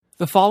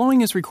The following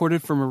is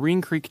recorded from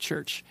Marine Creek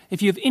Church.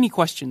 If you have any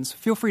questions,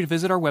 feel free to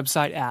visit our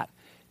website at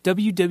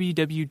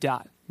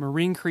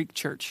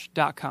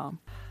www.marinecreekchurch.com.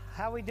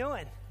 How we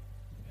doing?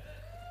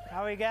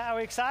 Are we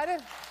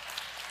excited?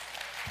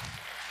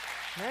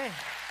 Man.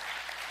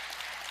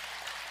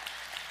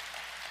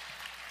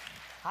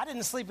 I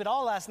didn't sleep at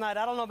all last night.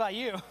 I don't know about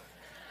you.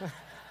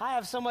 I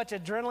have so much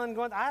adrenaline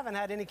going. I haven't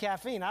had any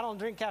caffeine. I don't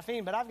drink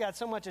caffeine, but I've got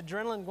so much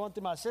adrenaline going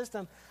through my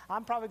system.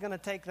 I'm probably going to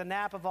take the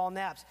nap of all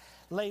naps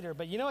later.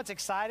 But you know what's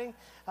exciting?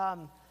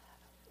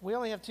 We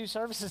only have 2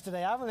 services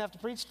today. I only have to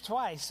preach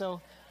twice.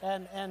 So,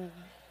 and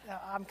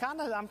I'm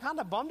kind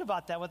of bummed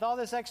about that. With all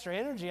this extra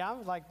energy,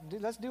 I'm like,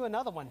 dude, let's do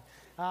another one.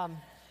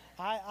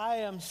 I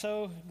am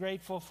so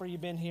grateful for you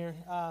being here.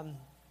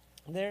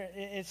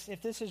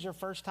 If this is your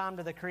first time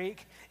to the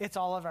creek, it's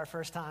all of our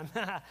first time.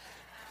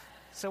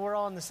 So we're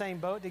all in the same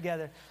boat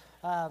together.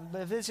 But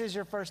if this is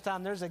your first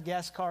time, there's a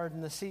guest card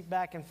in the seat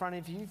back in front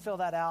of you. You fill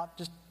that out,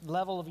 just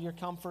level of your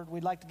comfort.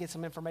 We'd like to get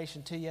some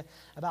information to you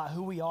about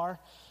who we are.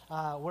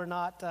 We're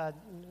not,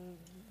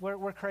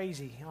 we're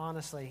crazy,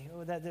 honestly.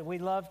 That we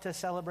love to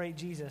celebrate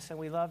Jesus, and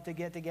we love to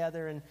get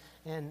together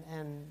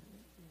and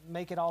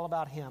make it all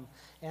about him.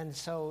 And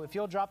so if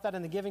you'll drop that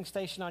in the giving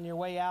station on your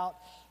way out,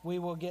 we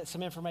will get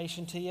some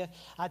information to you.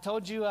 I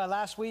told you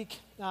last week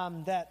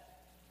that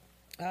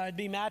it'd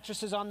be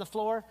mattresses on the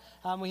floor.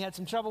 We had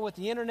some trouble with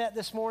the internet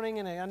this morning,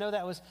 and I know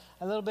that was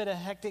a little bit of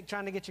hectic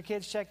trying to get your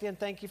kids checked in.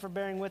 Thank you for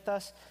bearing with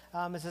us.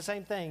 It's the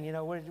same thing. You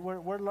know,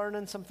 we're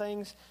learning some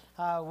things.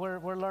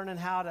 We're learning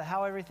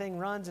how everything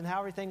runs and how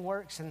everything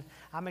works, and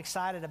I'm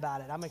excited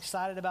about it. I'm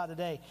excited about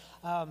today.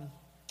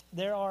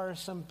 There are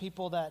some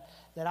people that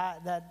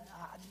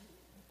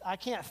I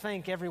can't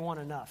thank everyone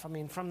enough. I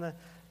mean, from the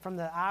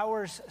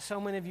hours so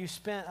many of you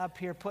spent up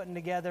here putting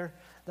together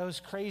those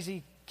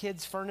crazy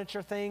kids'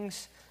 furniture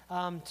things,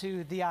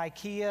 to the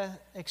IKEA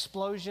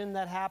explosion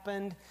that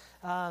happened,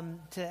 to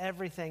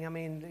everything. I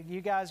mean,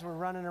 you guys were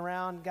running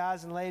around,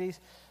 guys and ladies,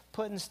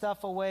 putting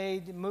stuff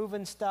away,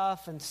 moving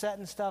stuff and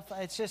setting stuff.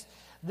 It's just,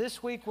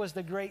 this week was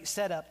the great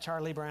setup,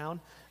 Charlie Brown.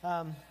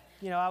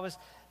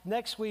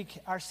 Next week,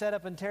 our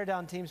setup and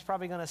teardown team's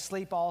probably going to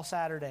sleep all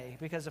Saturday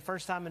because the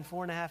first time in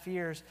 4.5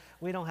 years,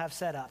 we don't have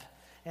setup.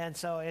 And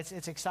so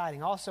it's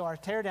exciting. Also, our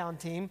teardown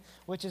team,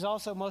 which is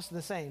also most of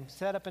the same,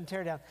 setup and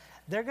teardown,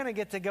 they're going to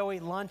get to go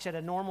eat lunch at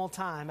a normal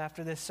time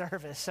after this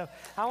service. So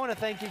I want to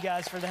thank you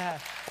guys for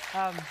that.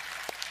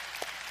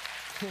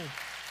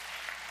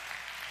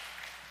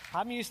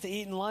 I'm used to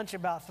eating lunch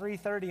about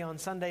 3:30 on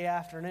Sunday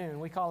afternoon.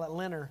 We call it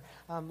Lenner,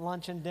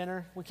 lunch and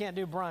dinner. We can't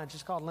do brunch.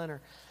 It's called Lenner.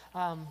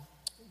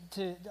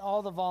 To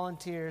all the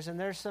volunteers, and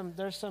there's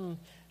some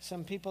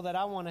people that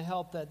I want to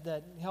help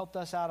that helped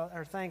us out,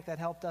 or thank that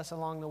helped us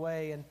along the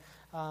way, and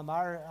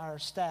our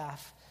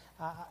staff.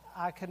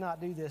 I could not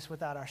do this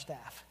without our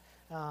staff.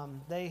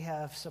 They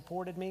have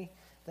supported me.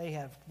 They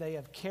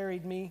have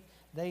carried me.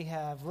 They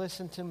have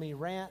listened to me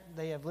rant.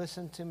 They have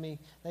listened to me.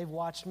 They've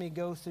watched me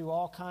go through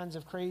all kinds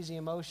of crazy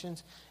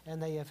emotions,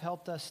 and they have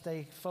helped us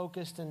stay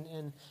focused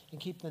and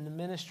keep the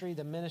ministry,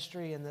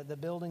 and the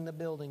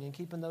building, and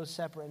keeping those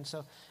separate. And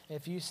so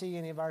if you see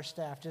any of our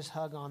staff, just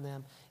hug on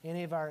them.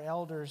 Any of our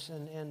elders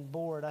and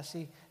board. I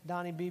see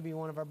Donnie Beebe,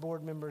 one of our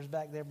board members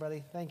back there,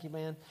 buddy. Thank you,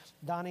 man.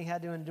 Donnie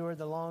had to endure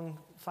the long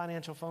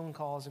financial phone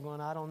calls and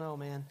going, I don't know,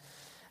 man.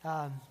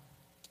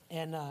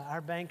 And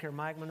our banker,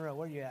 Mike Monroe,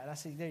 where you at? I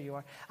see, there you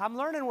are. I'm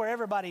learning where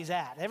everybody's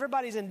at.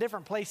 Everybody's in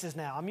different places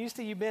now. I'm used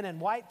to you being in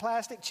white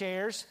plastic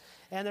chairs,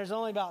 and there's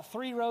only about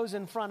 3 rows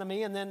in front of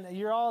me, and then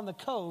you're all in the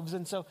coves.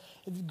 And so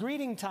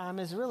greeting time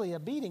is really a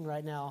beating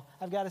right now.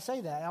 I've got to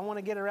say that. I want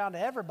to get around to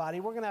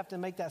everybody. We're going to have to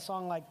make that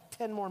song like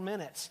 10 more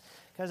minutes.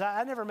 Because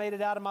I never made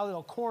it out of my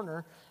little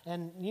corner.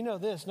 And you know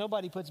this,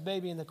 nobody puts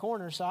baby in the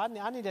corner. So I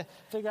need to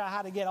figure out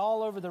how to get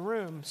all over the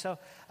room. So,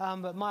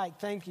 but Mike,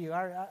 thank you.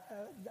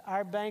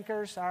 Our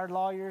bankers, our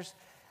lawyers,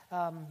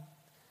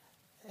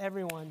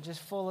 everyone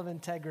just full of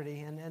integrity.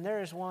 And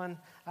there is one,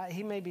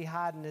 he may be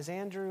hiding. Is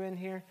Andrew in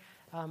here?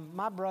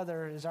 My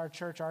brother is our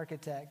church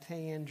architect.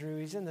 Hey, Andrew,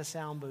 he's in the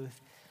sound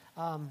booth.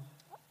 I'm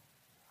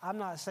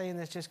not saying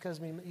this just because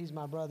he's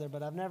my brother,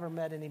 but I've never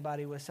met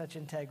anybody with such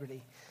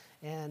integrity.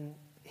 And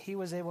he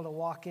was able to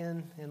walk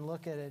in and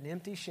look at an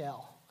empty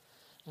shell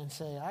and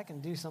say, I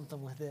can do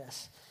something with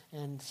this.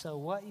 And so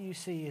what you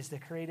see is the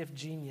creative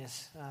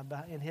genius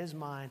in his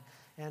mind.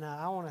 And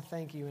I want to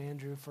thank you,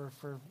 Andrew,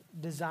 for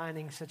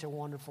designing such a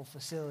wonderful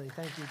facility.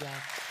 Thank you, guys.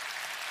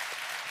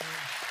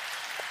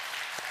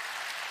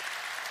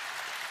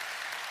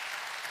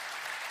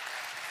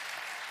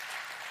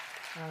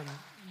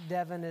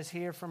 Devin is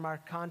here from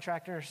our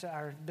contractors,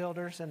 our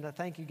builders, and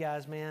thank you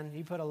guys, man.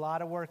 You put a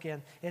lot of work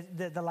in.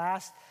 The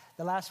last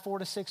 4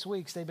 to 6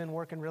 weeks, they've been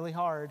working really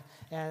hard,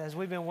 and as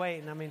we've been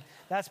waiting, I mean,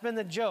 that's been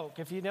the joke.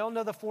 If you don't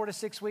know the 4 to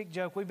 6 week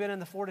joke, we've been in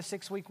the 4 to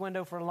 6 week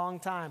window for a long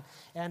time,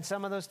 and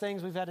some of those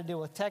things we've had to deal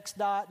with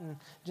TxDOT and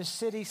just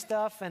city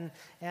stuff,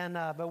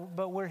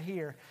 but we're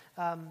here.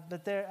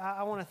 But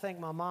I want to thank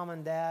my mom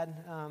and dad,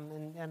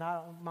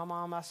 my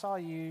mom. I saw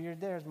you.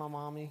 There's my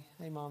mommy.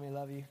 Hey, mommy,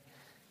 love you.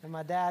 And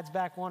my dad's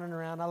back wandering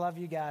around. I love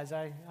you guys.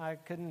 I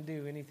couldn't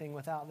do anything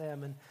without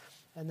them.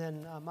 And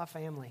then my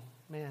family,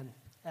 man,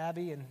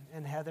 Abby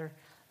and Heather,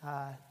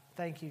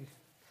 thank you.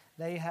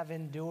 They have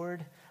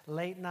endured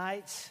late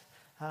nights,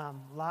 a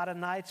lot of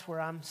nights where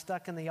I'm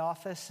stuck in the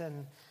office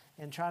and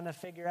trying to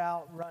figure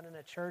out running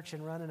a church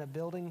and running a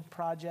building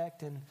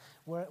project and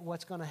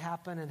what's going to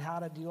happen and how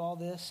to do all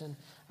this. And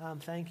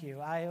thank you.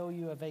 I owe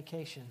you a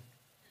vacation.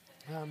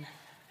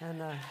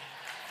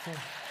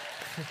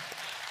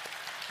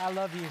 I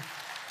love you.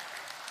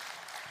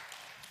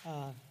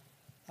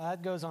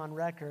 That goes on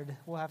record.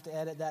 We'll have to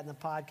edit that in the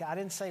podcast. I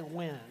didn't say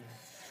when.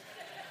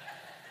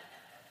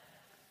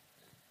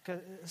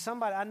 Because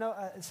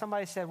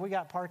somebody said we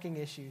got parking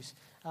issues.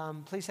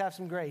 Please have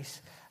some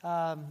grace.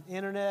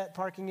 Internet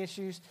parking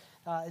issues.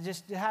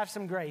 Just have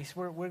some grace.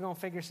 We're going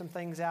to figure some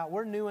things out.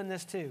 We're new in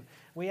this too.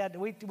 We got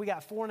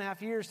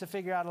 4.5 years to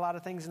figure out a lot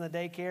of things in the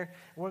daycare.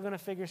 We're going to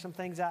figure some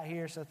things out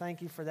here. So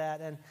thank you for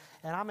that. And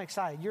I'm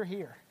excited. You're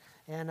here.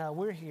 And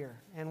we're here,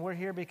 and we're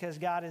here because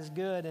God is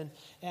good,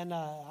 and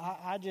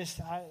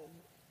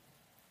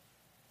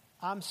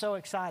I'm so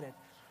excited.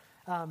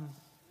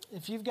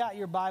 If you've got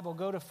your Bible,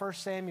 go to 1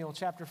 Samuel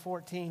chapter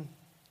 14.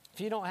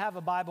 If you don't have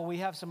a Bible, we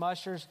have some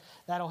ushers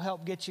that'll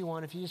help get you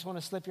one. If you just want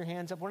to slip your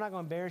hands up, we're not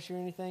going to embarrass you or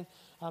anything.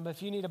 But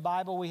if you need a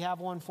Bible, we have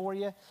one for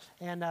you,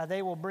 and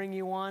they will bring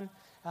you one.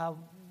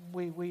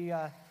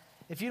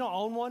 If you don't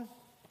own one,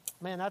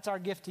 man, that's our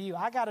gift to you.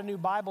 I got a new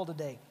Bible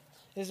today.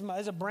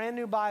 It's a brand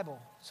new Bible.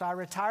 So I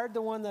retired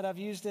the one that I've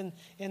used in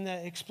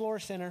the Explorer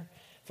Center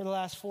for the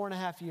last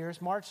 4.5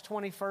 years. March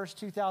 21st,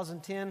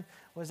 2010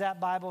 was that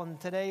Bible, and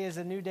today is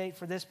a new date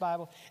for this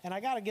Bible. And I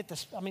got to get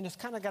this, it's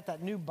kind of got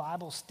that new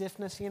Bible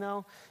stiffness,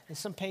 and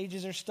some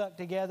pages are stuck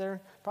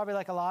together, probably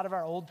like a lot of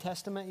our Old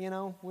Testament,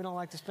 We don't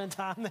like to spend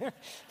time there.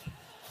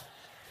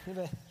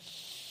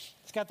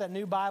 It's got that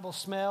new Bible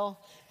smell,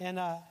 and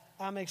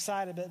I'm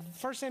excited. But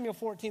 1 Samuel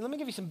 14, let me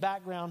give you some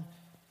background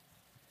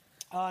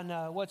on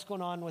what's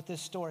going on with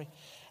this story.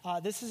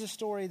 This is a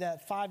story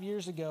that 5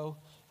 years ago,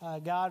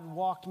 God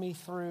walked me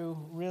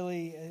through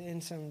really in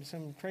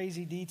some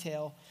crazy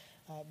detail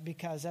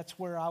because that's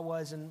where I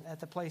was at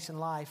the place in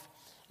life.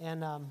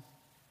 And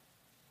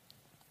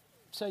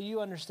so you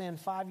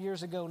understand, 5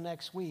 years ago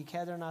next week,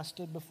 Heather and I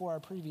stood before our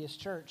previous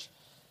church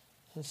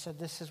and said,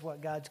 this is what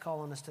God's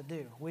calling us to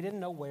do. We didn't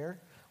know where.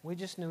 We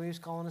just knew he was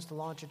calling us to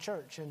launch a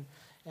church.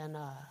 And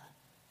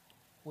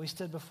we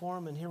stood before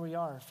him, and here we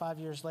are 5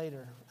 years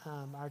later.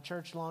 Our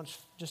church launched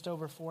just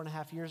over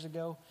 4.5 years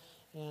ago,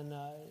 and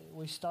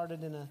we started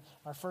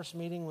our first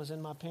meeting was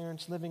in my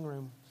parents' living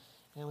room,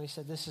 and we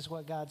said, this is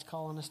what God's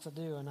calling us to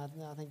do. And I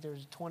think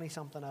there's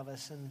 20-something of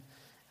us, and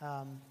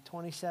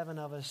 27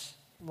 of us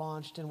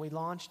launched, and we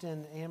launched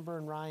in Amber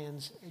and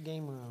Ryan's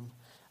game room.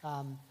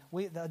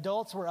 The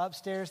adults were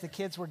upstairs, the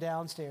kids were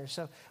downstairs.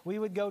 So we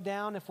would go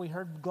down if we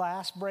heard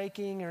glass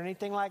breaking or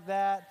anything like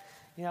that.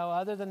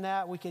 Other than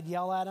that, we could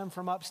yell at them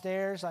from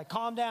upstairs, like,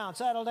 calm down,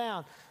 settle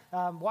down,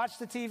 watch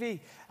the TV.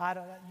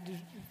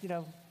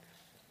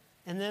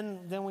 And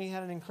then we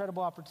had an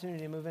incredible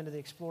opportunity to move into the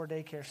Explorer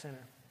Daycare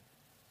Center.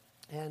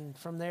 And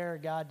from there,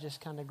 God just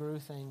kind of grew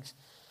things.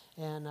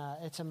 And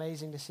it's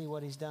amazing to see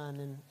what he's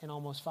done in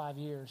almost 5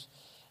 years.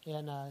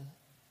 And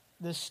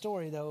this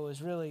story, though,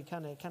 is really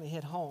kind of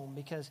hit home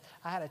because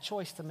I had a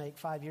choice to make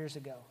 5 years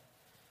ago.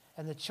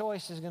 And the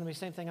choice is going to be the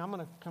same thing I'm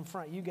going to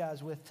confront you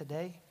guys with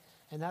today.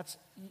 And that's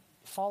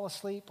fall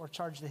asleep or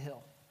charge the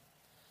hill.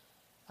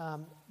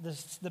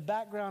 The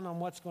background on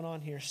what's going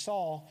on here.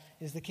 Saul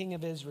is the king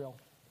of Israel.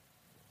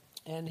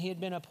 And he had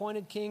been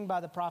appointed king by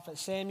the prophet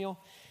Samuel.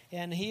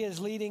 And he is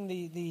leading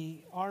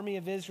the army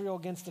of Israel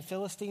against the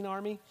Philistine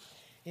army.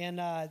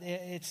 And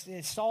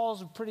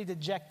Saul's pretty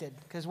dejected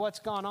because what's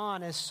gone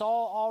on is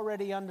Saul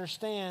already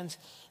understands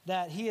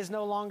that he is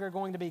no longer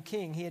going to be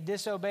king. He had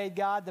disobeyed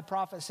God. The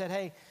prophet said,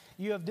 hey,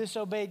 you have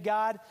disobeyed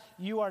God.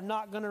 You are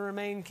not going to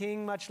remain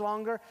king much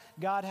longer.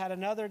 God had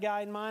another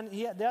guy in mind.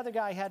 The other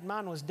guy he had in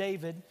mind was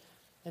David.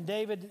 And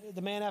David,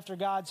 the man after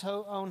God's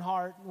own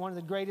heart, one of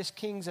the greatest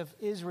kings of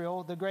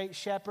Israel, the great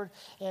shepherd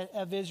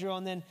of Israel.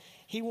 And then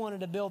he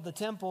wanted to build the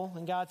temple,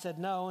 and God said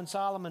no, and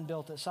Solomon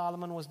built it.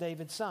 Solomon was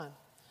David's son.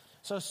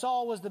 So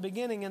Saul was the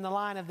beginning in the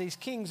line of these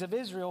kings of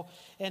Israel,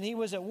 and he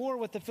was at war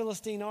with the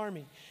Philistine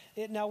army.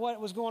 Now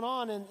what was going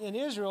on in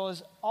Israel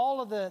is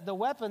all of the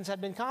weapons had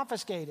been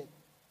confiscated.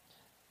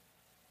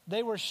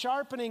 They were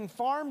sharpening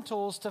farm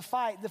tools to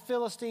fight the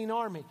Philistine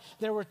army.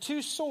 There were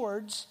 2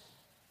 swords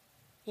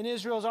in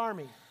Israel's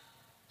army.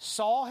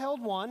 Saul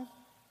held one,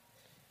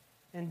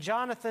 and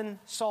Jonathan,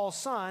 Saul's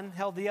son,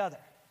 held the other.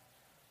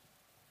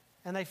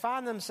 And they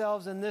find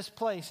themselves in this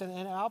place.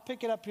 And I'll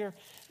pick it up here.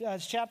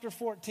 It's chapter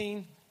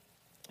 14.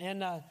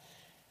 And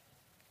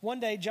one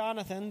day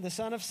Jonathan, the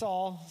son of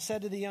Saul,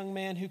 said to the young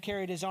man who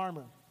carried his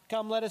armor,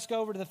 come, let us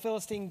go over to the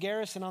Philistine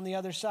garrison on the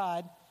other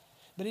side.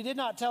 But he did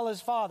not tell his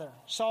father.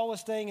 Saul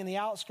was staying in the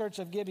outskirts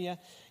of Gibeah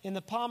in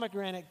the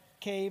pomegranate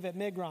cave at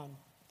Migron.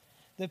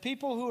 The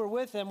people who were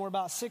with him were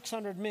about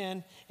 600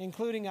 men,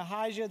 including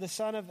Ahijah, the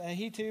son of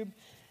Ahitub,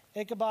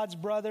 Ichabod's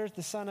brother,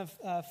 the son of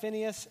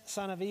Phinehas,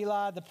 son of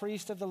Eli, the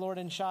priest of the Lord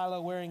in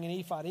Shiloh, wearing an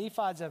ephod.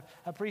 Ephod's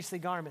a priestly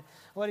garment.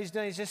 What he's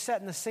doing is just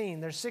setting the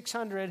scene. There's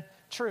 600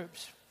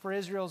 troops for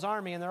Israel's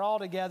army, and they're all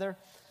together.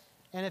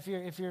 And if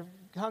you're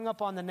hung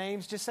up on the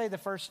names, just say the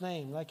first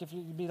name. Like if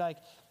you'd be like,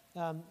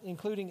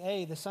 including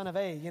A, the son of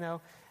A,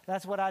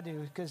 that's what I do.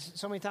 Because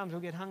so many times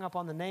we'll get hung up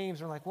on the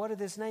names. We're like, what are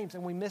these names?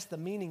 And we miss the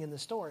meaning in the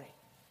story.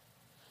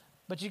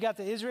 But you got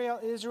the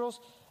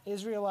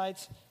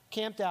Israelites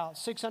camped out,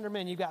 600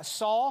 men. You've got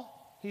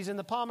Saul. He's in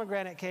the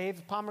pomegranate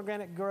cave,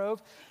 pomegranate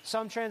grove.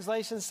 Some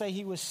translations say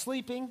he was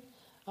sleeping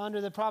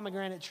under the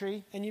pomegranate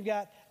tree. And you've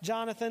got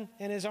Jonathan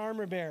and his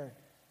armor bearer.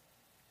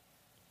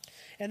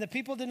 And the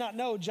people did not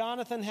know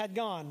Jonathan had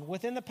gone.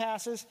 Within the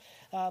passes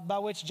by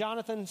which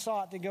Jonathan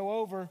sought to go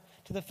over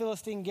to the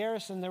Philistine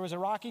garrison, there was a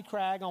rocky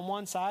crag on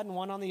one side and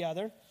one on the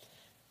other.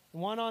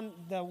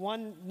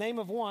 The name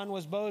of one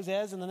was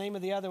Bozez, and the name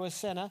of the other was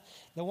Seneh.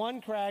 The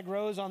one crag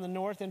rose on the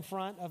north in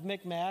front of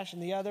Michmash,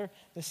 and the other,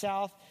 the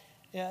south,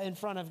 in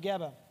front of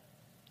Geba.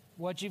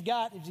 What you've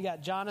got is you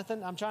got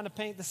Jonathan. I'm trying to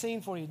paint the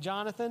scene for you.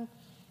 Jonathan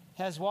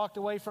has walked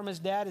away from his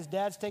dad. His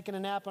dad's taking a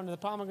nap under the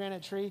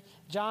pomegranate tree.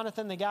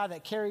 Jonathan, the guy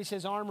that carries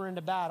his armor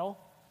into battle,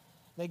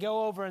 they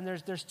go over, and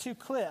there's two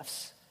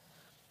cliffs,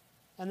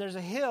 and there's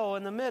a hill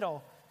in the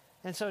middle.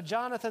 And so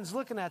Jonathan's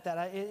looking at that.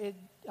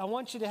 I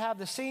want you to have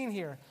the scene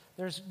here.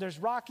 There's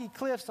rocky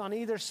cliffs on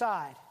either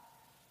side.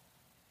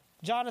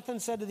 Jonathan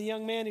said to the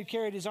young man who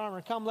carried his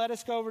armor, "Come, let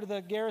us go over to the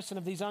garrison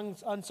of these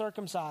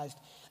uncircumcised."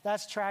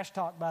 That's trash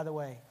talk, by the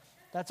way.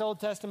 That's Old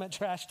Testament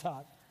trash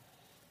talk.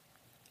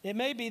 "It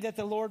may be that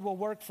the Lord will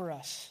work for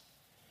us,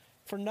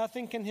 for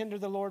nothing can hinder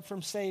the Lord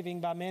from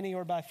saving by many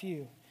or by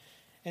few."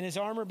 And his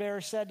armor bearer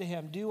said to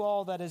him, "Do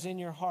all that is in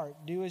your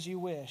heart. Do as you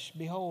wish.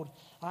 Behold,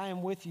 I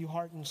am with you,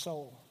 heart and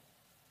soul."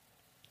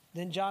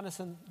 Then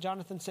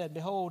Jonathan said,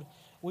 "Behold,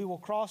 we will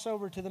cross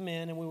over to the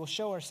men, and we will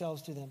show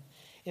ourselves to them.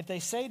 If they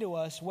say to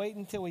us, 'Wait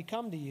until we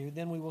come to you,'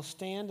 then we will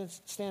stand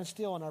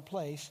still in our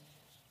place,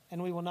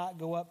 and we will not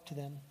go up to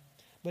them.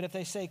 But if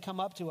they say,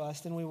 'Come up to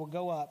us,' then we will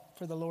go up,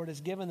 for the Lord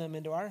has given them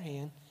into our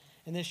hand,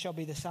 and this shall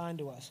be the sign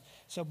to us."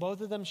 So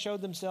both of them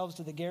showed themselves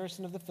to the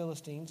garrison of the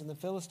Philistines, and the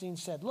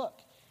Philistines said,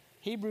 "Look,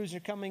 Hebrews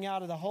are coming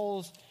out of the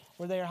holes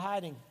where they are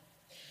hiding."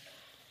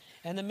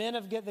 And the men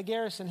of the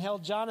garrison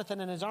held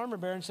Jonathan and his armor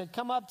bearer and said,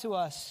 "Come up to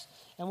us,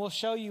 and we'll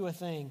show you a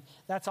thing."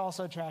 That's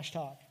also trash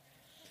talk.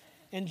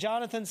 And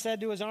Jonathan said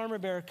to his armor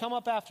bearer, "Come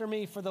up after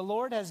me, for the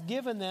Lord has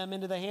given them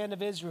into the hand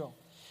of Israel."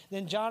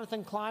 Then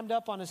Jonathan climbed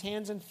up on his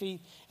hands and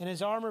feet, and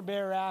his armor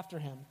bearer after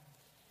him.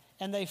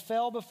 And they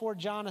fell before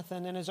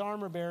Jonathan, and his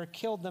armor bearer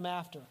killed them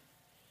after.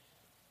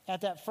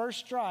 At that first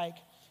strike,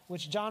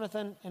 which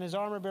Jonathan and his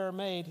armor bearer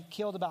made,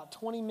 killed about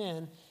 20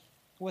 men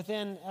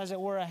within, as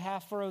it were, a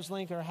half furrow's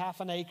length or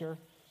half an acre.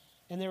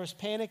 And there was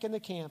panic in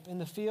the camp, in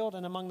the field,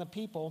 and among the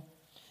people.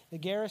 The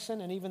garrison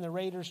and even the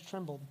raiders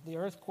trembled. The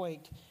earth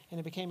quaked, and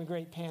it became a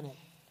great panic.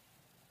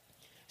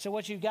 So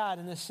what you've got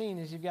in this scene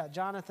is you've got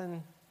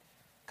Jonathan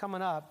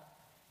coming up,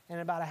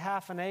 and about a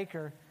half an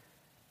acre,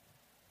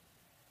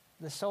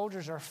 the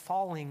soldiers are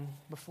falling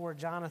before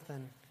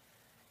Jonathan,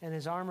 and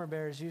his armor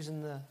bearer is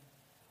using the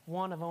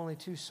one of only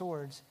two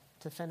swords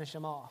to finish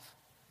him off.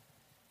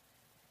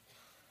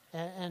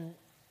 And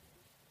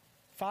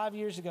 5.5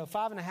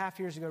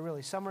 years ago,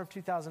 really, summer of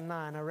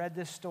 2009, I read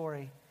this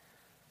story,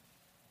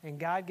 and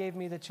God gave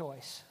me the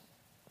choice.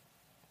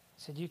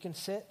 He said, "You can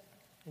sit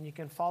and you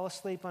can fall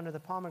asleep under the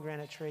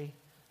pomegranate tree,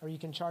 or you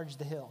can charge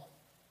the hill.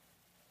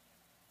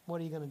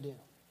 What are you going to do?"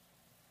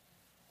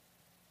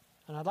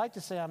 And I'd like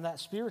to say I'm that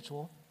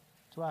spiritual,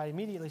 so I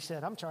immediately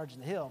said, "I'm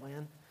charging the hill,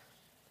 man."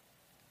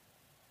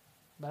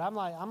 But I'm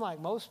like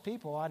most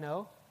people I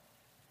know.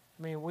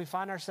 I mean, we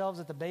find ourselves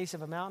at the base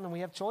of a mountain, and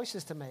we have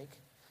choices to make.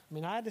 I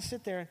mean, I had to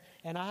sit there,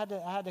 and I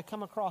had to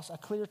come across a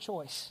clear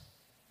choice.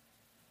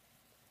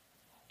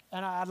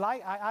 And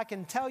I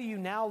can tell you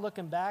now,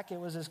 looking back, it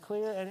was as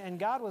clear, and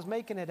God was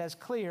making it as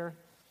clear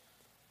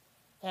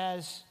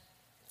as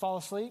fall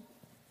asleep,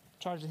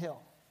 charge the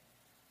hill.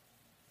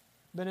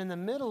 But in the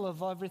middle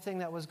of everything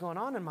that was going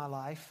on in my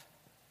life,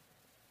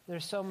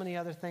 there's so many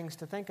other things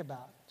to think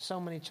about, so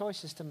many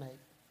choices to make.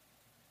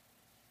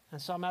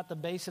 And so I'm at the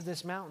base of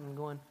this mountain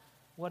going,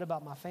 what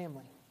about my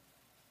family?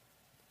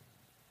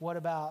 What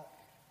about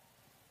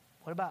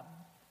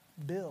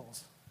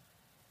bills?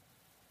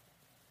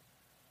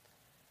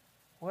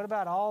 What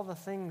about all the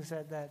things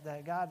that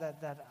God,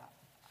 that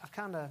I've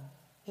kind of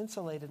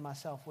insulated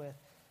myself with?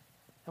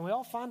 And we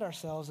all find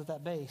ourselves at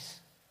that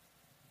base.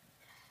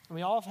 And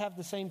we all have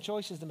the same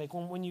choices to make.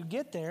 When you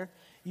get there,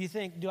 you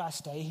think, do I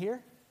stay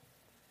here?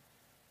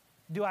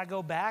 Do I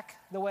go back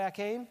the way I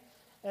came?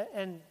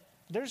 And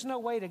there's no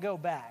way to go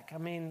back. I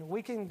mean,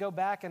 we can go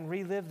back and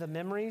relive the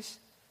memories,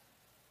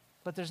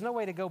 but there's no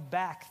way to go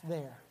back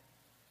there.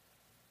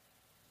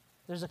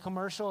 There's a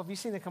commercial. Have you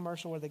seen the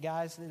commercial where the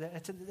guys,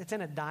 it's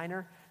in a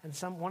diner,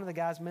 and one of the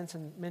guys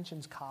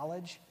mentions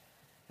college,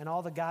 and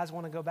all the guys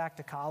want to go back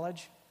to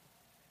college?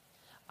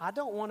 I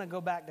don't want to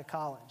go back to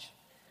college.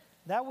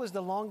 That was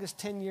the longest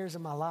 10 years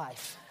of my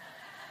life.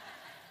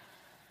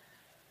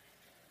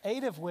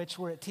 8 of which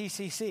were at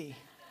TCC.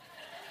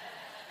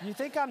 You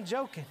think I'm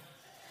joking?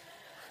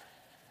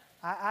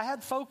 I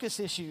had focus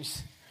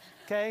issues,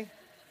 okay?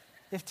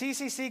 If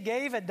TCC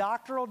gave a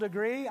doctoral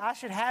degree, I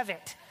should have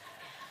it.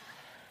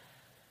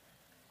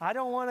 I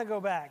don't want to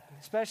go back,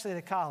 especially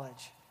to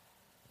college.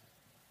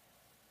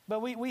 But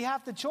we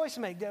have the choice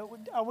to make.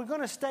 Are we going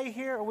to stay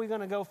here or are we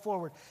going to go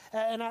forward?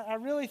 And I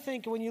really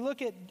think when you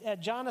look at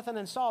Jonathan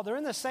and Saul, they're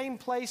in the same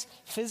place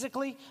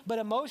physically, but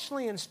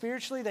emotionally and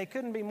spiritually, they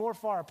couldn't be more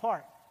far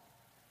apart.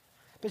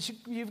 But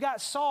you've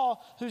got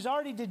Saul, who's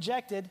already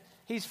dejected.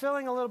 He's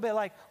feeling a little bit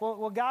like,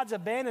 well, God's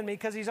abandoned me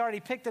because he's already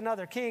picked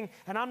another king,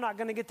 and I'm not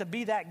going to get to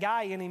be that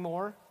guy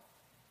anymore.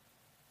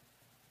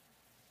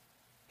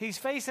 He's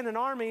facing an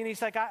army, and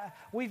he's like,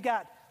 we've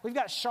got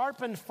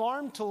sharpened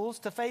farm tools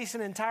to face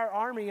an entire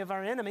army of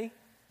our enemy.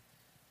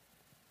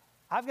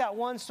 I've got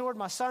one sword,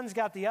 my son's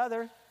got the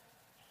other.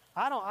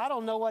 I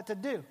don't know what to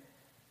do.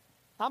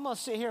 I'm going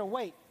to sit here and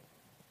wait.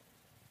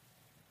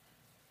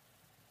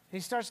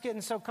 He starts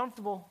getting so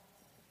comfortable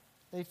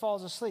that he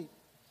falls asleep.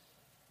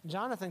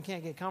 Jonathan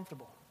can't get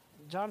comfortable.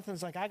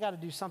 Jonathan's like, I got to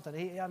do something.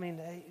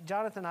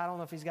 Jonathan, I don't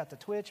know if he's got the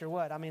twitch or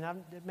what.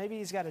 Maybe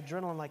he's got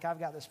adrenaline like I've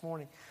got this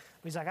morning.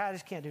 But he's like, I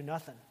just can't do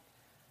nothing.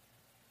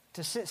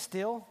 To sit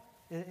still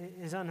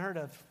is unheard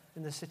of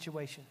in this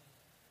situation.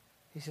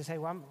 He says, hey,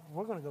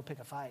 we're going to go pick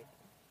a fight.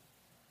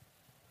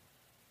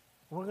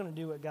 We're going to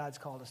do what God's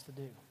called us to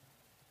do.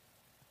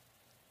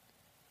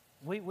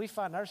 We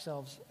find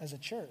ourselves as a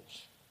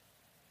church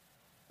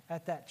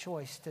at that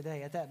choice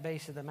today, at that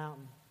base of the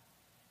mountain.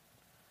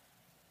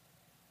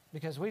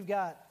 Because we've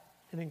got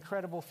an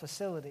incredible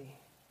facility.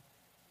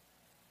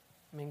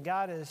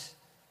 God has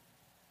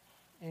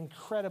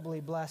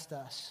incredibly blessed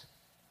us.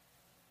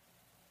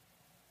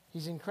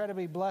 He's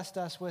incredibly blessed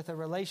us with a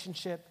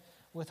relationship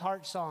with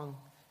Heart Song,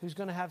 who's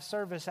going to have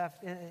service.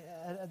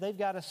 They've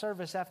got a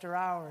service after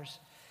hours.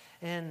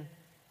 And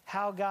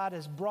how God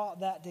has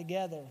brought that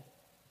together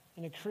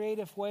in a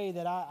creative way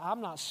that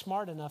I'm not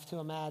smart enough to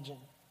imagine.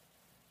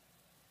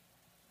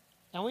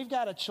 And we've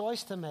got a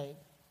choice to make.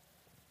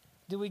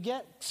 Do we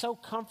get so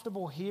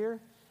comfortable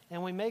here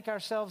and we make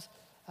ourselves,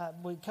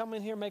 we come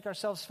in here, make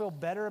ourselves feel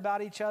better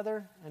about each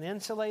other and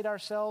insulate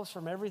ourselves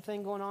from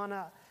everything going on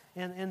out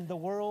in the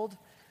world?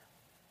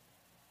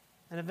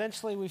 And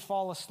eventually we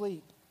fall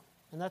asleep.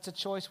 And that's a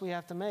choice we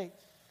have to make.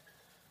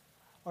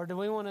 Or do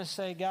we want to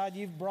say, God,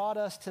 you've brought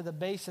us to the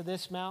base of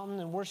this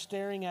mountain and we're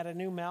staring at a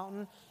new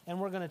mountain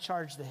and we're going to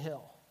charge the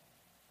hill?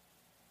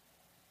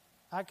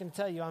 I can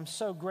tell you, I'm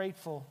so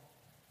grateful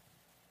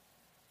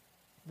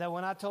that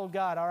when I told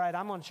God, all right,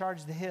 I'm going to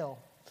charge the hill,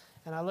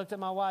 and I looked at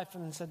my wife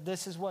and said,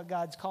 this is what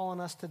God's calling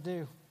us to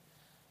do.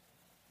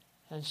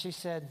 And she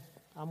said,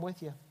 I'm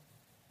with you,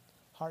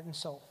 heart and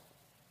soul.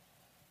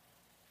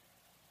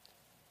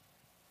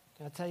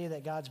 Can I tell you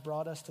that God's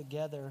brought us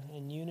together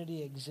and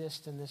unity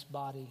exists in this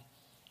body,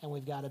 and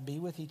we've got to be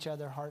with each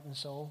other, heart and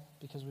soul,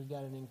 because we've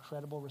got an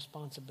incredible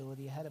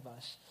responsibility ahead of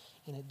us.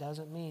 And it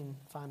doesn't mean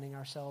finding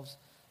ourselves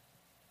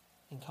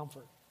in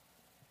comfort.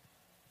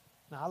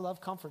 Now, I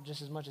love comfort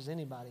just as much as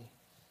anybody.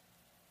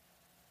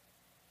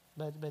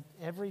 But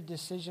every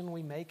decision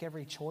we make,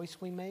 every choice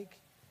we make,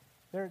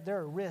 there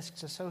are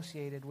risks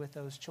associated with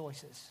those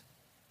choices.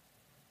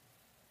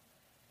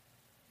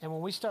 And when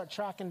we start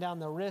tracking down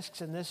the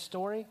risks in this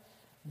story,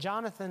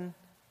 Jonathan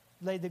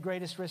laid the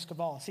greatest risk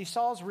of all. See,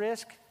 Saul's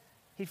risk,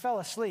 he fell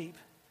asleep.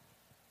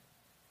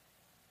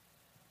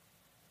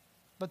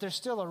 But there's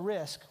still a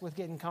risk with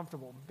getting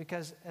comfortable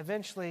because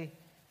eventually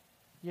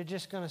you're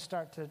just going to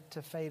start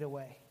to fade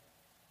away.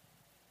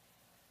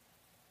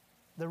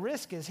 The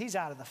risk is he's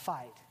out of the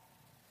fight.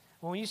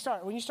 When you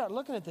start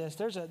looking at this,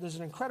 there's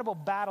an incredible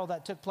battle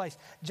that took place.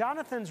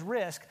 Jonathan's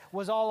risk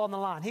was all on the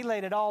line. He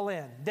laid it all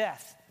in,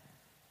 death.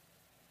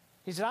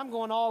 He said, I'm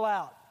going all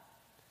out.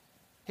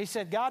 He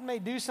said, God may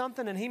do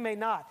something and he may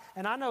not.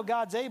 And I know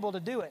God's able to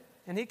do it.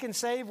 And he can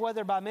save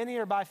whether by many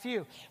or by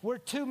few. We're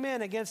 2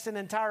 men against an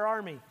entire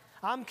army.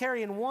 I'm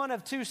carrying one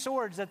of 2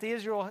 swords that the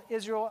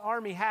Israel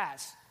army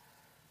has.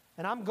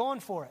 And I'm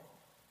going for it.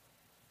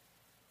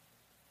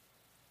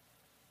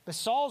 But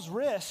Saul's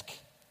risk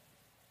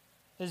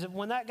is that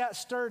when that got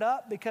stirred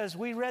up, because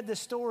we read the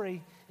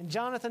story and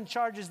Jonathan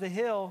charges the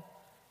hill,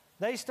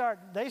 they start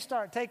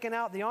taking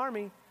out the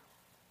army.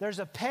 There's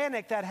a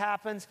panic that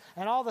happens,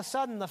 and all of a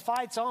sudden the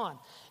fight's on.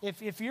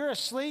 If you're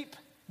asleep,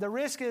 the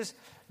risk is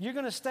you're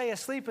going to stay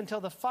asleep until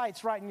the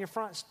fight's right in your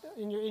front,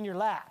 in your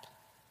lap.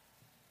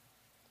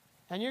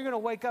 And you're going to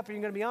wake up and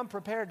you're going to be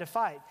unprepared to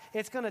fight.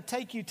 It's going to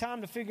take you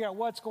time to figure out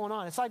what's going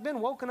on. It's like being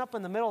woken up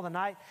in the middle of the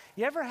night.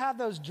 You ever have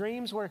those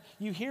dreams where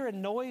you hear a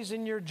noise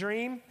in your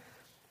dream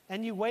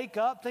and you wake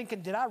up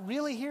thinking, did I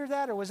really hear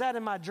that or was that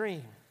in my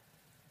dream?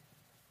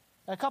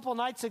 A couple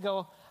nights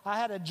ago, I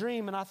had a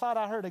dream and I thought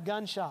I heard a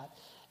gunshot.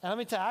 And let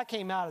me tell you, I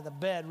came out of the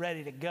bed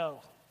ready to go.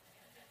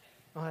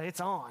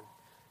 It's on.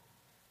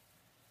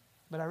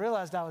 But I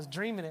realized I was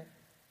dreaming it.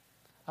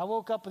 I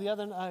woke up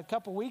a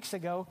couple weeks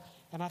ago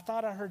and I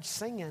thought I heard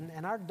singing,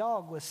 and our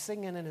dog was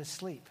singing in his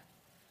sleep.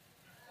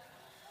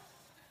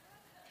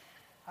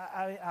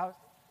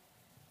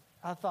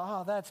 I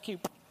thought, oh, that's cute.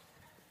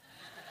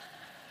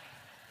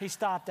 He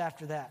stopped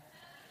after that.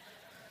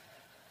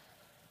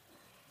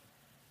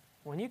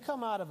 When you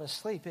come out of a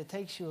sleep, it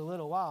takes you a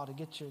little while to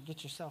get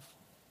yourself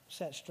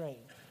set straight.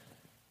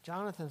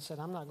 Jonathan said,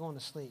 I'm not going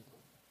to sleep.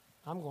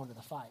 I'm going to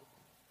the fight.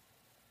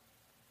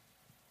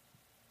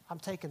 I'm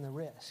taking the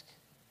risk.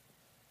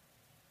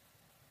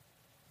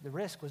 The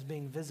risk was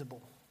being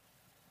visible.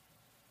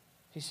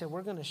 He said,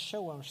 we're going to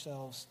show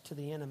ourselves to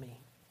the enemy.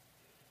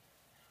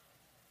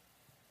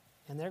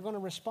 And they're going to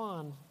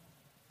respond,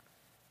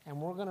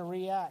 and we're going to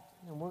react,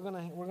 and we're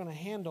going to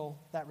handle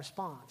that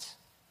response.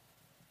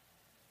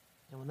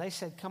 And when they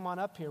said, come on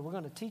up here, we're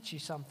going to teach you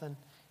something,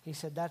 he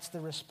said, that's the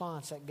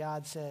response that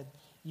God said,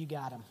 you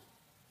got him.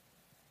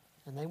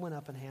 And they went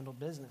up and handled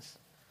business.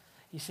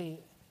 You see,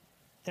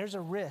 there's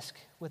a risk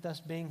with us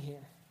being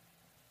here.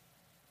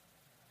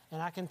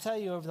 And I can tell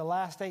you over the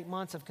last 8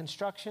 months of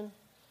construction,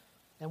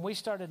 and we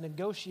started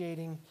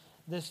negotiating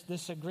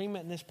this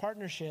agreement and this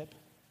partnership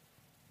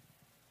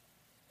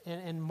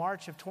in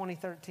March of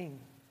 2013.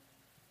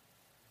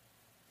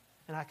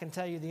 And I can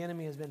tell you the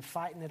enemy has been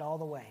fighting it all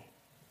the way.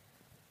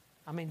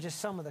 I mean, just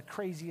some of the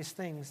craziest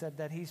things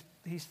that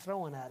he's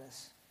throwing at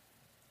us.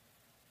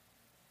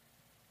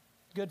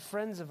 Good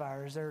friends of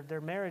ours,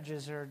 their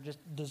marriages are just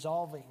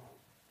dissolving.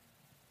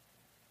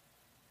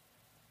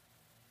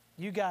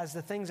 You guys,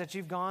 the things that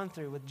you've gone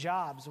through with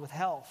jobs, with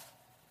health,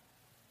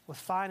 with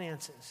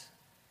finances,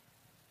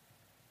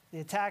 the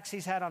attacks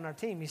he's had on our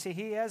team. You see,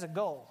 he has a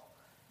goal.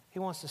 He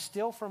wants to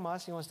steal from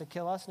us, he wants to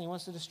kill us, and he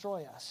wants to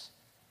destroy us.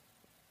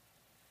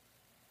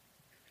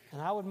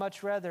 And I would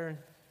much rather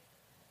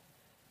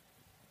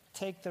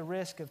take the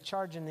risk of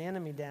charging the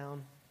enemy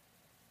down,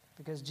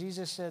 because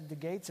Jesus said the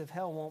gates of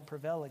hell won't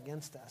prevail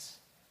against us.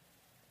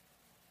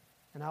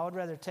 And I would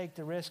rather take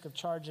the risk of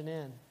charging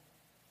in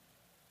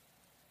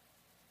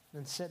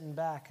than sitting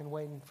back and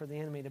waiting for the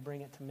enemy to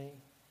bring it to me.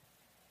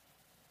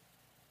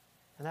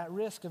 And that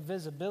risk of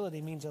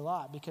visibility means a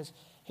lot, because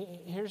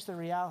here's the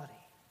reality.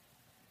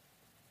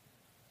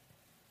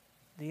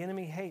 The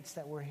enemy hates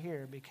that we're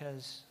here,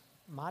 because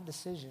my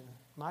decision,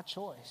 my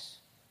choice,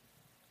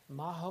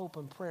 my hope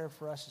and prayer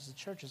for us as a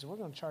church is that we're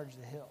going to charge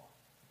the hill.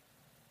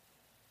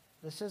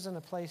 This isn't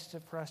a place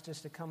for us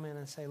just to come in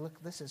and say,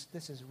 look, this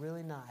is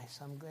really nice.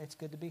 It's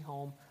good to be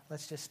home.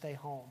 Let's just stay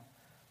home.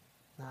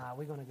 Nah,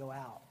 we're going to go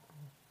out.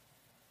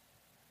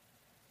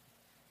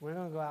 We're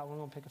going to go out. We're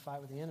going to pick a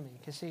fight with the enemy.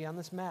 Because see, on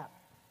this map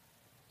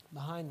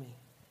behind me,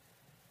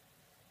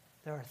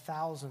 there are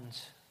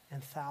thousands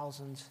and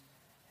thousands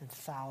and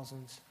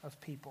thousands of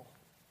people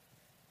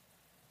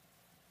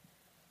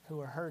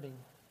who are hurting,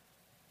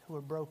 who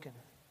are broken,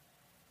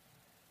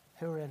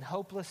 who are in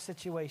hopeless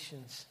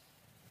situations,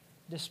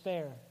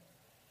 despair.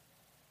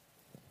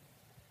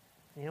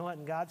 You know what?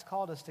 And God's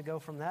called us to go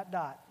from that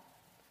dot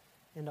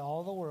into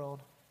all the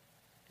world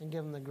and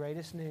give them the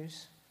greatest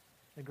news,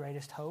 the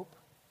greatest hope,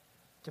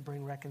 to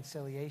bring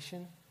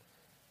reconciliation,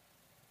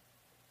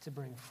 to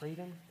bring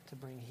freedom, to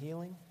bring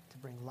healing, to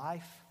bring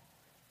life,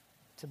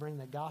 to bring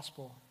the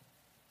gospel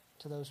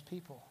to those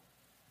people.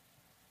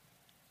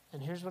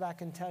 And here's what I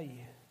can tell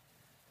you.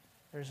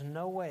 There's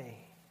no way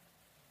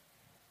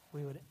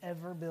we would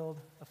ever build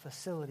a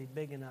facility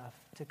big enough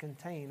to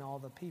contain all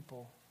the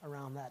people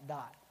around that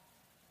dot.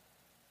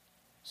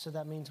 So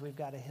that means we've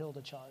got a hill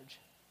to charge.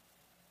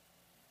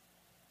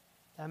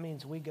 That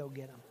means we go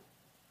get them.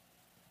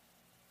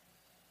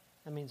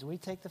 That means we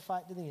take the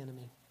fight to the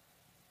enemy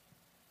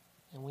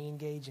and we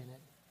engage in it.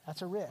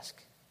 That's a risk.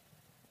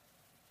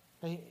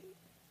 But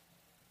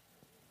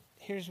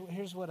here's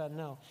what I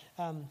know.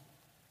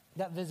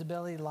 That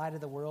visibility, light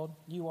of the world,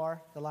 you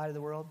are the light of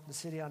the world, the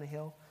city on a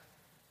hill.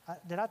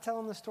 Did I tell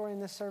them the story in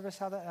this service?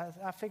 How that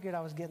I figured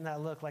I was getting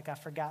that look like I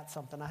forgot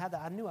something.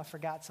 I knew I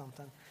forgot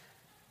something.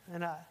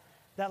 And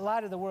that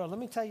light of the world, let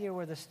me tell you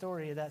where the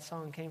story of that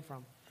song came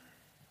from.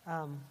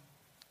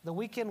 The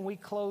weekend we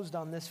closed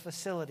on this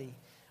facility,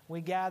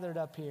 we gathered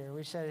up here.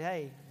 We said,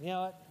 hey, you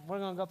know what? We're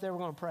going to go up there. We're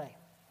going to pray.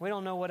 We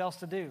don't know what else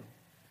to do.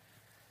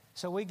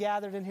 So we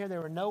gathered in here.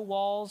 There were no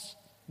walls,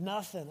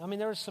 nothing. I mean,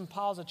 there was some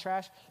piles of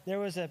trash. There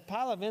was a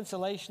pile of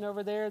insulation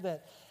over there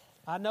that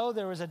I know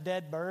there was a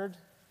dead bird.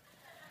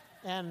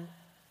 And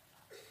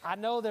I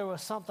know there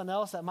was something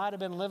else that might have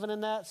been living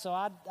in that. So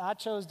I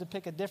chose to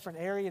pick a different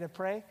area to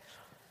pray.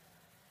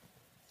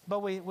 But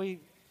we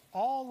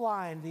all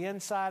lined the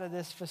inside of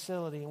this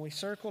facility and we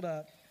circled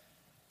up.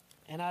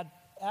 And I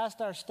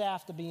asked our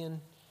staff to be in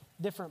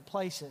different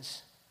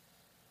places.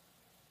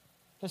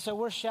 And so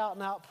we're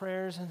shouting out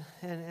prayers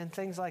and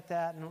things like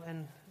that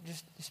and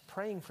just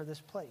praying for this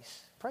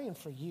place, praying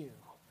for you,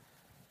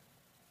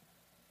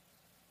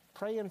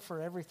 praying for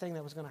everything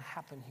that was going to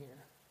happen here.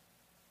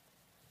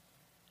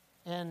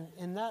 And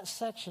in that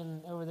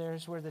section over there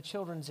is where the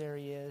children's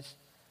area is.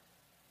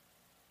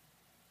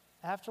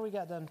 After we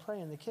got done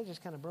praying, the kids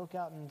just kind of broke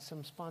out in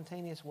some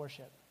spontaneous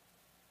worship.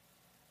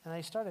 And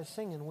they started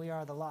singing, "We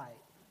Are the Light."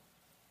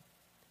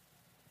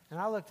 And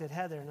I looked at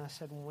Heather and I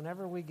said,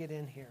 whenever we get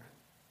in here,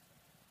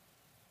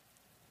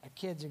 our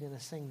kids are going to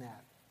sing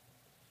that.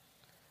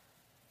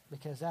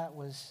 Because that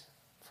was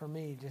for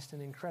me, just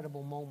an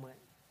incredible moment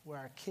where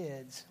our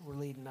kids were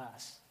leading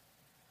us.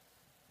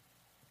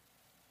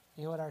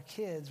 You know what? Our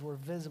kids were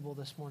visible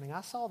this morning.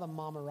 I saw the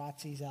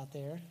mamarazzis out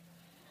there.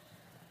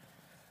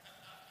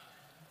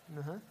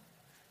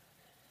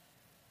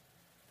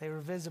 They were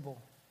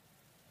visible.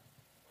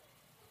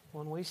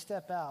 When we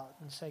step out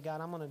and say,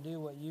 God, I'm going to do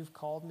what you've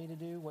called me to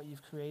do, what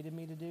you've created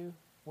me to do,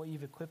 what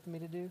you've equipped me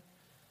to do,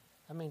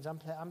 that means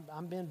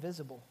I'm being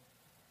visible.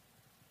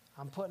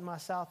 I'm putting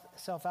myself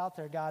out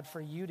there, God, for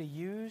you to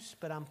use,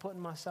 but I'm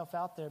putting myself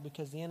out there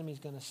because the enemy's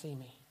going to see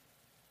me.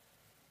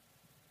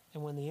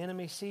 And when the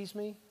enemy sees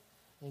me,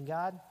 then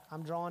God,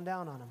 I'm drawing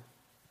down on him.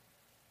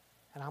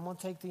 And I'm going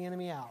to take the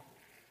enemy out.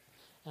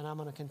 And I'm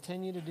going to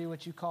continue to do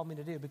what you called me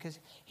to do. Because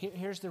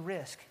here's the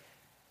risk.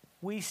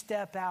 We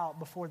step out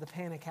before the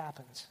panic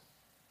happens.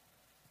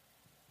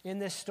 In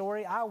this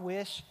story, I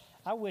wish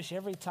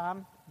every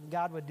time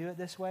God would do it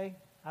this way.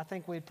 I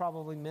think we'd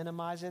probably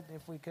minimize it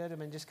if we could. I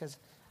mean, just because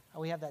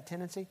we have that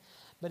tendency.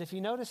 But if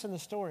you notice in the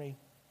story,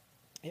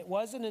 it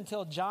wasn't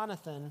until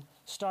Jonathan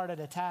started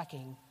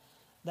attacking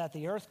that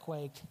the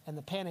earthquake and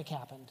the panic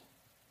happened.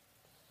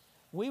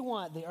 We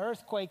want the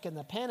earthquake and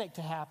the panic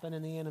to happen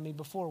in the enemy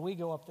before we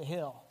go up the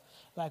hill.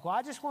 Like, well,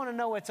 I just want to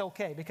know it's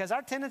okay. Because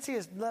our tendency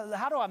is,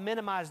 how do I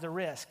minimize the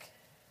risk?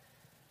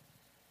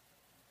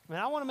 I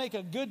mean, I want to make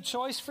a good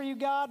choice for you,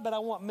 God, but I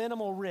want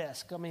minimal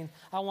risk. I mean,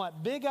 I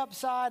want big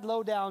upside,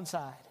 low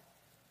downside.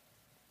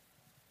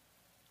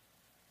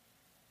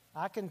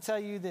 I can tell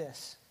you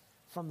this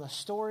from the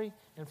story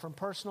and from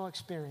personal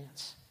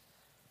experience.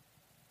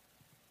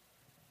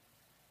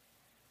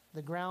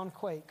 The ground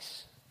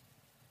quakes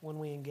when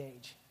we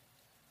engage.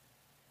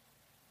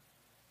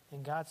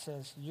 And God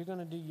says, you're going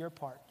to do your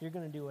part. You're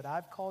going to do what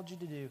I've called you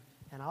to do,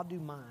 and I'll do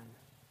mine.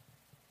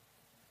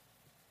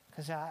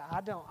 Because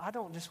I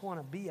don't just want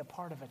to be a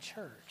part of a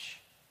church.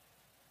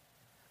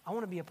 I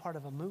want to be a part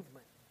of a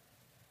movement.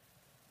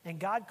 And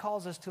God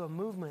calls us to a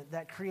movement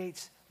that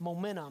creates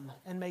momentum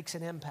and makes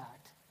an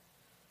impact.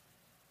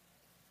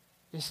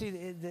 You see,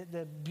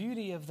 the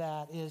beauty of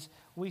that is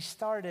we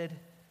started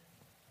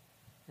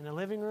in a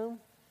living room,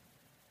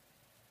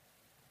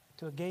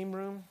 to a game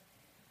room,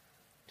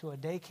 to a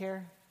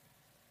daycare,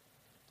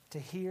 to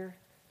here,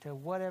 to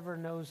whoever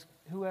knows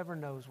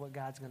what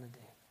God's going to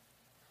do.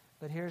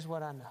 But here's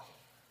what I know.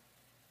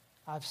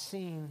 I've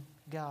seen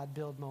God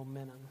build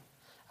momentum.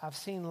 I've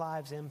seen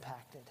lives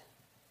impacted.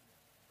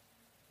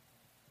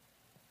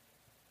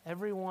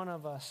 Every one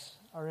of us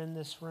are in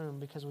this room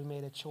because we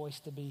made a choice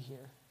to be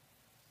here.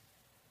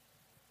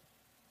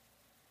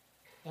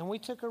 And we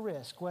took a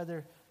risk,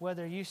 whether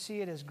you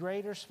see it as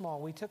great or small,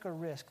 we took a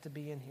risk to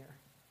be in here.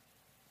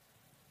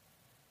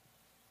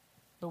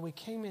 But we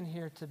came in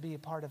here to be a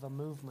part of a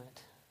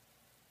movement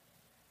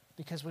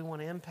because we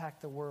want to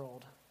impact the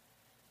world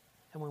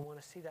and we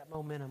want to see that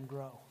momentum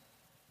grow.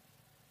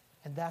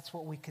 And that's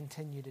what we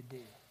continue to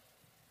do.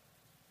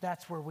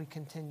 That's where we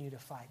continue to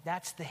fight.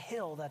 That's the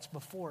hill that's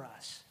before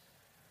us.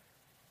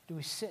 Do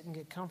we sit and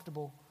get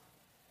comfortable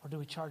or do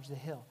we charge the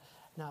hill?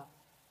 Now,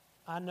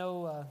 I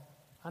know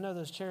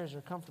those chairs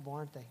are comfortable,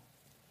 aren't they?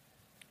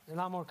 They're a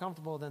lot more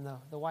comfortable than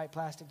the white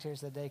plastic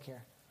chairs at the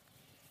daycare.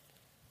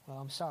 Well,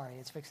 I'm sorry,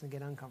 it's fixing to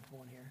get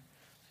uncomfortable in here.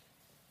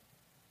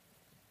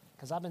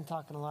 Because I've been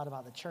talking a lot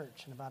about the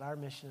church and about our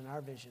mission and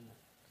our vision.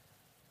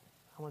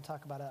 I want to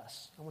talk about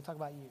us. I want to talk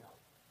about you.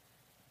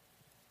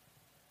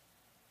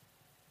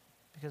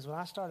 Because when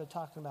I started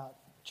talking about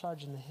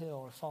charging the hill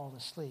or falling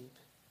asleep,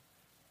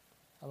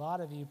 a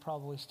lot of you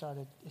probably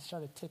started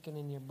ticking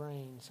in your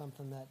brain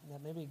something that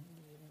maybe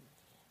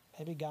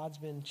God's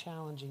been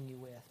challenging you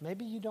with.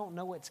 Maybe you don't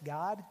know it's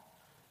God,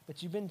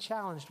 but you've been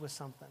challenged with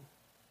something.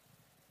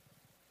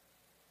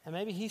 And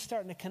maybe he's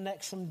starting to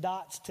connect some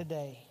dots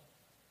today.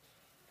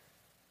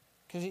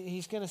 Because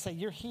he's going to say,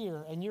 you're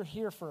here, and you're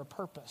here for a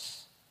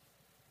purpose.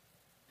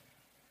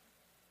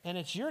 And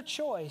it's your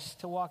choice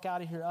to walk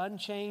out of here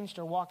unchanged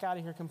or walk out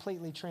of here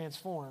completely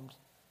transformed.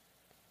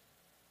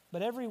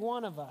 But every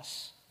one of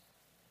us,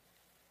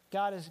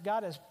 God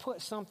has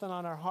put something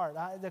on our heart.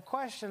 The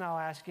question I'll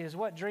ask you is,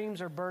 what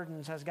dreams or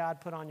burdens has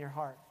God put on your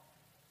heart?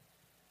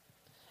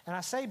 And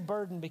I say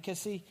burden because,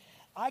 see,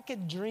 I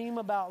could dream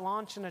about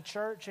launching a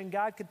church and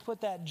God could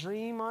put that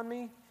dream on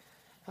me.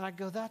 And I'd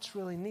go, that's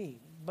really neat.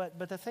 But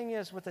the thing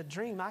is, with a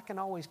dream, I can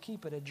always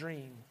keep it a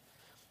dream.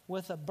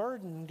 With a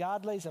burden,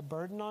 God lays a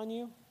burden on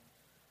you.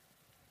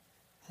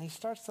 And he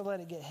starts to let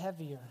it get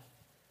heavier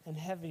and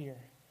heavier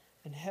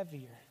and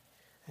heavier.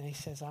 And he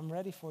says, I'm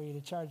ready for you to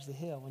charge the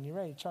hill. When you're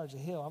ready to charge the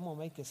hill, I'm going to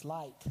make this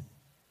light.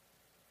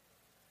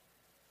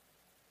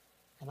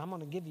 And I'm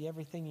going to give you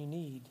everything you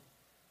need.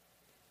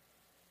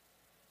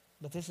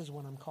 But this is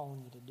what I'm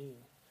calling you to do.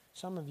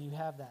 Some of you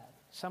have that.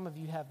 Some of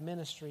you have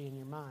ministry in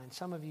your mind.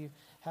 Some of you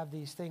have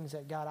these things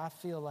that, God, I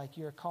feel like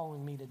you're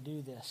calling me to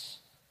do this.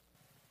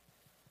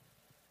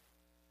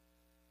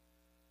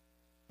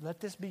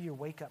 Let this be your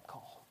wake-up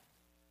call.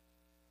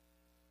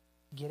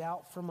 Get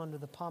out from under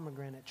the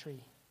pomegranate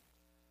tree.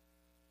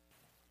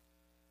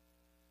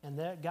 And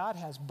that God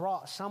has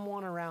brought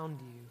someone around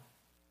you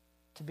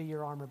to be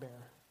your armor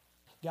bearer.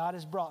 God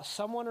has brought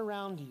someone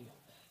around you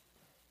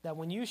that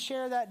when you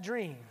share that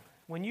dream,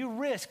 when you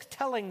risk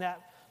telling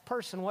that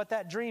person what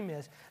that dream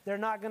is, they're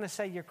not going to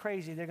say you're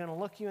crazy. They're going to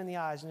look you in the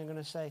eyes and they're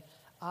going to say,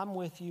 I'm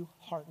with you,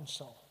 heart and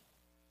soul.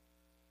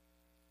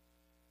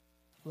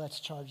 Let's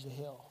charge the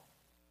hill.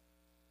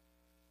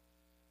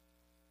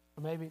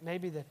 Or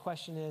maybe the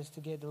question is,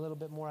 to get a little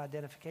bit more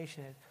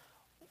identification, is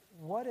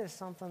what is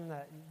something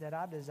that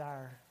I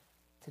desire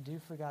to do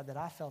for God that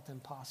I felt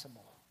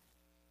impossible?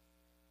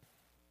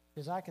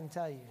 Because I can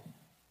tell you,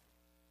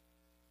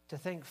 to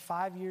think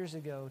 5 years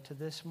ago to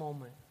this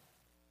moment,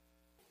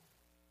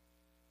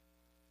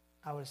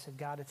 I would have said,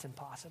 God, it's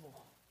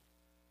impossible.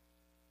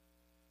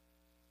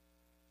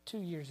 2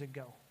 years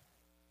ago,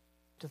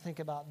 to think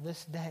about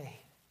this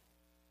day,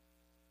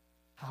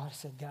 I would have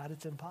said, God,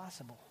 it's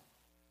impossible.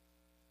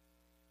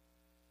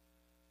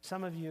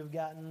 Some of you have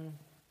gotten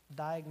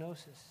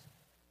diagnosis.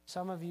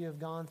 Some of you have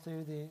gone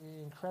through the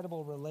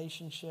incredible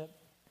relationship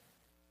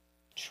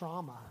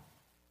trauma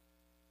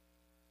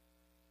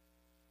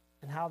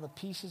and how the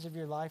pieces of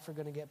your life are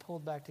going to get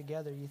pulled back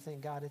together. You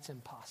think, God, it's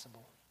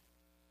impossible.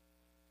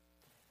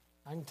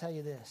 I can tell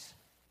you this,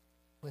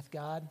 with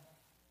God,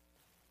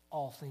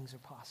 all things are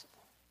possible.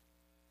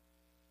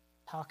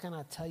 How can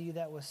I tell you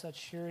that with such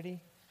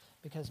surety?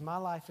 Because my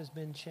life has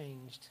been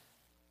changed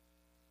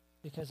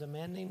because a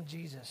man named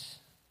Jesus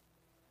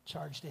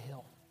charged a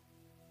hill.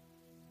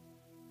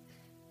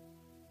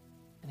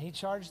 And he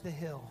charged the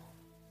hill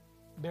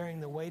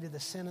bearing the weight of the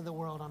sin of the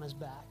world on his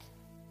back.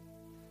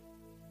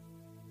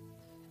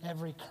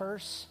 Every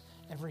curse,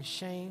 every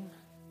shame,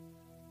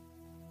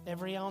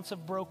 every ounce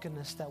of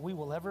brokenness that we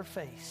will ever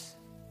face,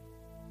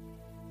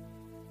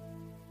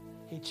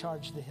 he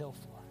charged the hill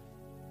for.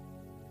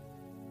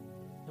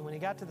 And when he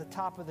got to the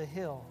top of the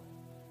hill,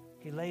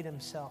 he laid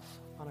himself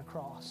on a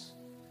cross.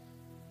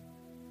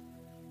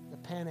 The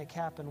panic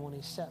happened when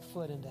he set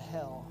foot into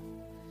hell,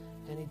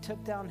 and he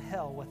took down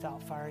hell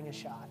without firing a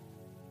shot.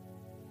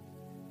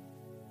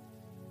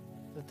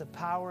 With the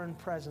power and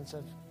presence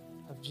of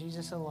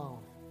Jesus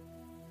alone,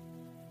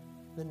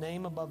 the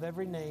name above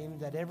every name,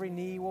 that every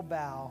knee will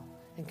bow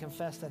and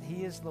confess that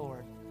he is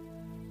Lord,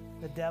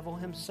 the devil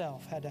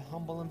himself had to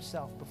humble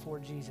himself before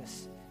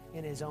Jesus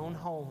in his own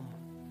home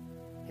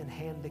and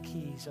hand the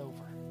keys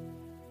over.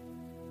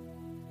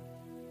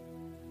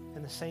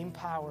 And the same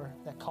power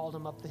that called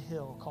him up the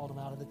hill called him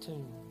out of the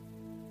tomb.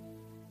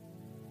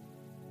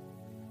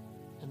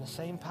 And the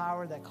same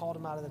power that called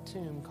him out of the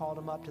tomb called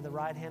him up to the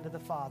right hand of the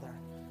Father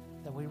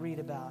that we read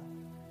about.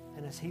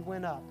 And as he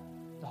went up,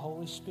 the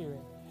Holy Spirit,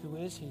 who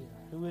is here,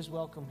 who is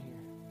welcome here,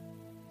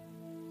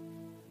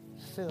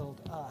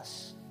 filled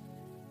us,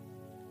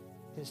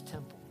 his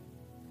temple.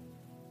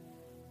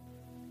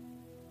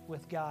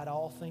 With God,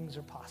 all things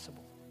are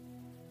possible.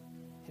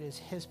 It is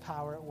his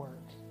power at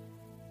work.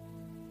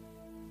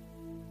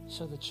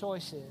 So the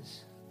choice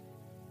is,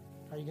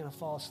 are you going to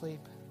fall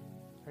asleep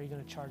or are you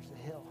going to charge the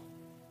hill?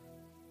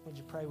 Would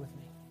you pray with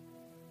me?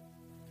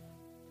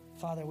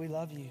 Father, we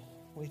love you.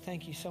 We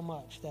thank you so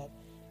much that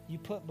you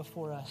put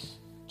before us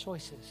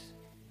choices.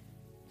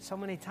 So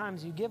many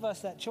times you give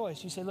us that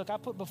choice. You say, look, I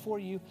put before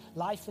you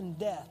life and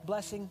death,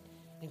 blessing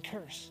and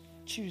curse.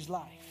 Choose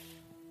life.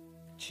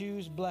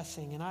 Choose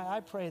blessing. And I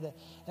pray that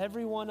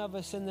every one of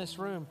us in this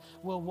room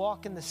will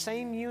walk in the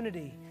same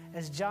unity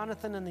as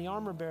Jonathan and the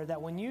armor bearer,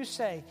 that when you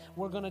say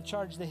we're going to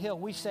charge the hill,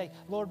 we say,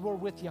 Lord, we're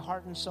with you,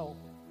 heart and soul.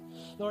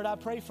 Lord, I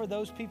pray for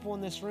those people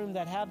in this room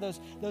that have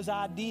those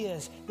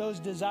ideas, those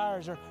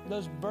desires, or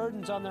those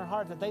burdens on their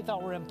heart that they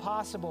thought were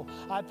impossible.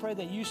 I pray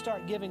that you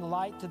start giving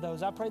light to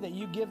those. I pray that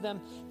you give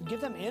them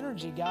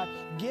energy, God.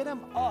 Get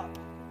them up.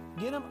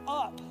 Get them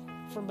up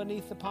from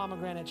beneath the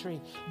pomegranate tree.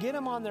 Get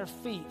them on their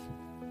feet.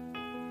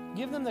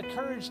 Give them the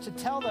courage to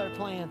tell their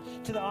plan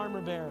to the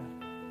armor bearer.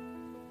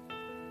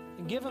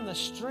 And give them the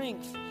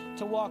strength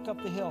to walk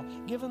up the hill.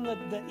 Give them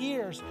the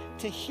ears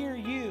to hear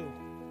you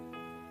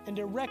and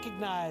to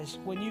recognize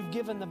when you've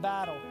given the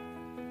battle.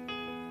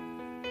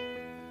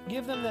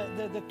 Give them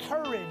the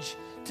courage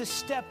to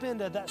step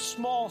into that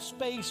small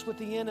space with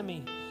the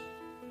enemy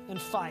and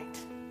fight.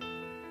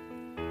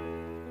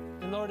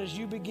 And Lord, as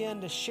you begin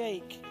to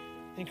shake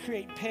and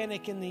create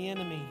panic in the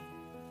enemy,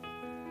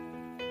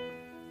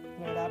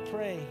 Lord, I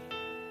pray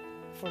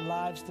for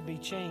lives to be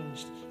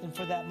changed and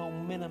for that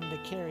momentum to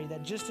carry.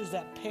 That just as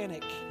that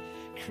panic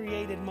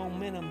created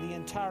momentum, the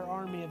entire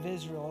army of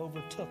Israel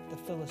overtook the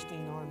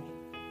Philistine army.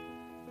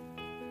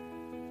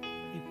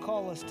 You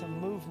call us to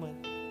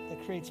movement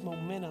that creates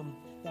momentum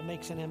that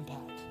makes an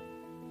impact.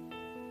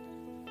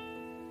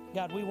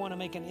 God, we want to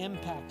make an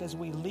impact as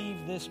we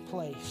leave this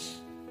place.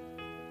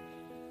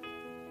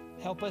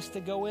 Help us to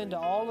go into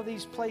all of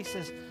these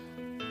places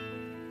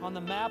on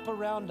the map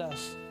around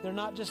us. They're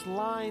not just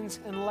lines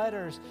and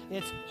letters.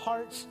 It's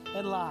hearts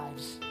and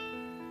lives.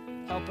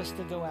 Help us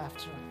to go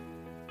after them.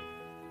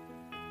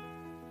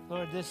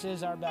 Lord, this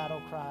is our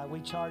battle cry. We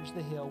charge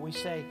the hill. We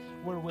say,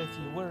 we're with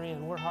you. We're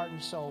in. We're heart and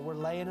soul. We're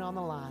laying it on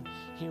the line.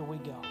 Here we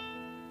go.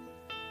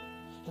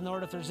 And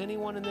Lord, if there's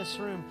anyone in this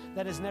room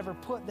that has never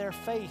put their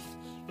faith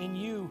in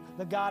you,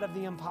 the God of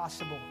the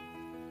impossible,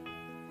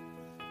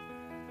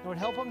 Lord,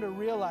 help them to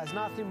realize,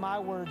 not through my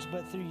words,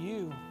 but through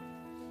you,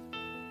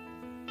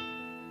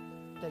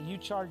 that you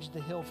charged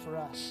the hill for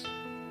us.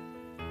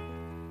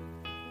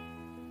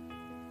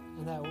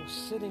 And that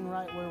sitting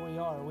right where we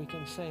are, we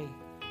can say,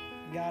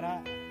 God,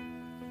 I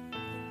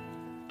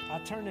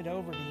turn it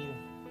over to you.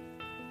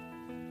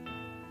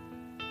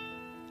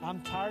 I'm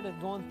tired of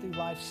going through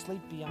life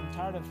sleepy. I'm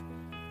tired of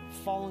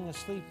falling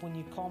asleep when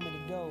you call me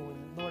to go.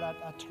 And Lord,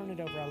 I turn it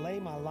over. I lay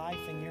my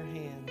life in your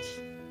hands.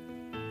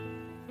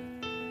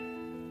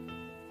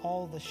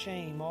 All the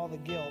shame, all the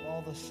guilt,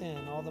 all the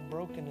sin, all the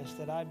brokenness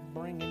that I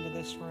bring into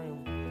this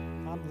room,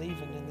 I'm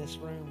leaving in this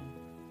room.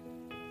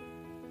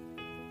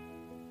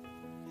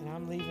 And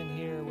I'm leaving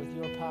here with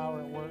your power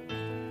at work.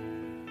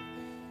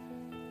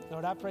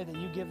 Lord, I pray that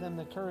you give them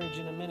the courage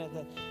in a minute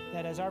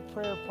that as our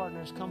prayer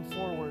partners come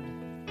forward,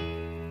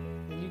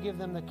 that you give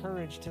them the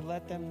courage to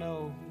let them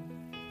know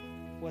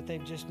what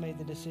they've just made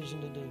the decision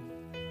to do.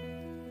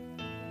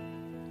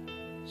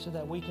 So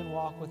that we can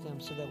walk with them,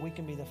 so that we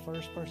can be the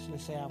first person to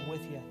say, I'm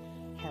with you,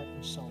 heart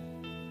and soul.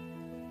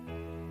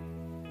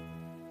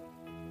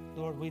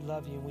 Lord, we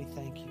love you and we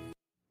thank you.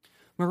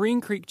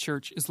 Marine Creek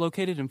Church is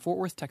located in Fort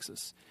Worth,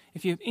 Texas.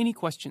 If you have any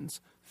questions,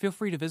 feel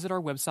free to visit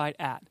our website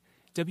at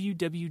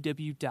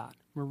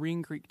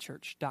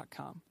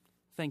www.marinecreekchurch.com.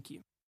 Thank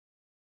you.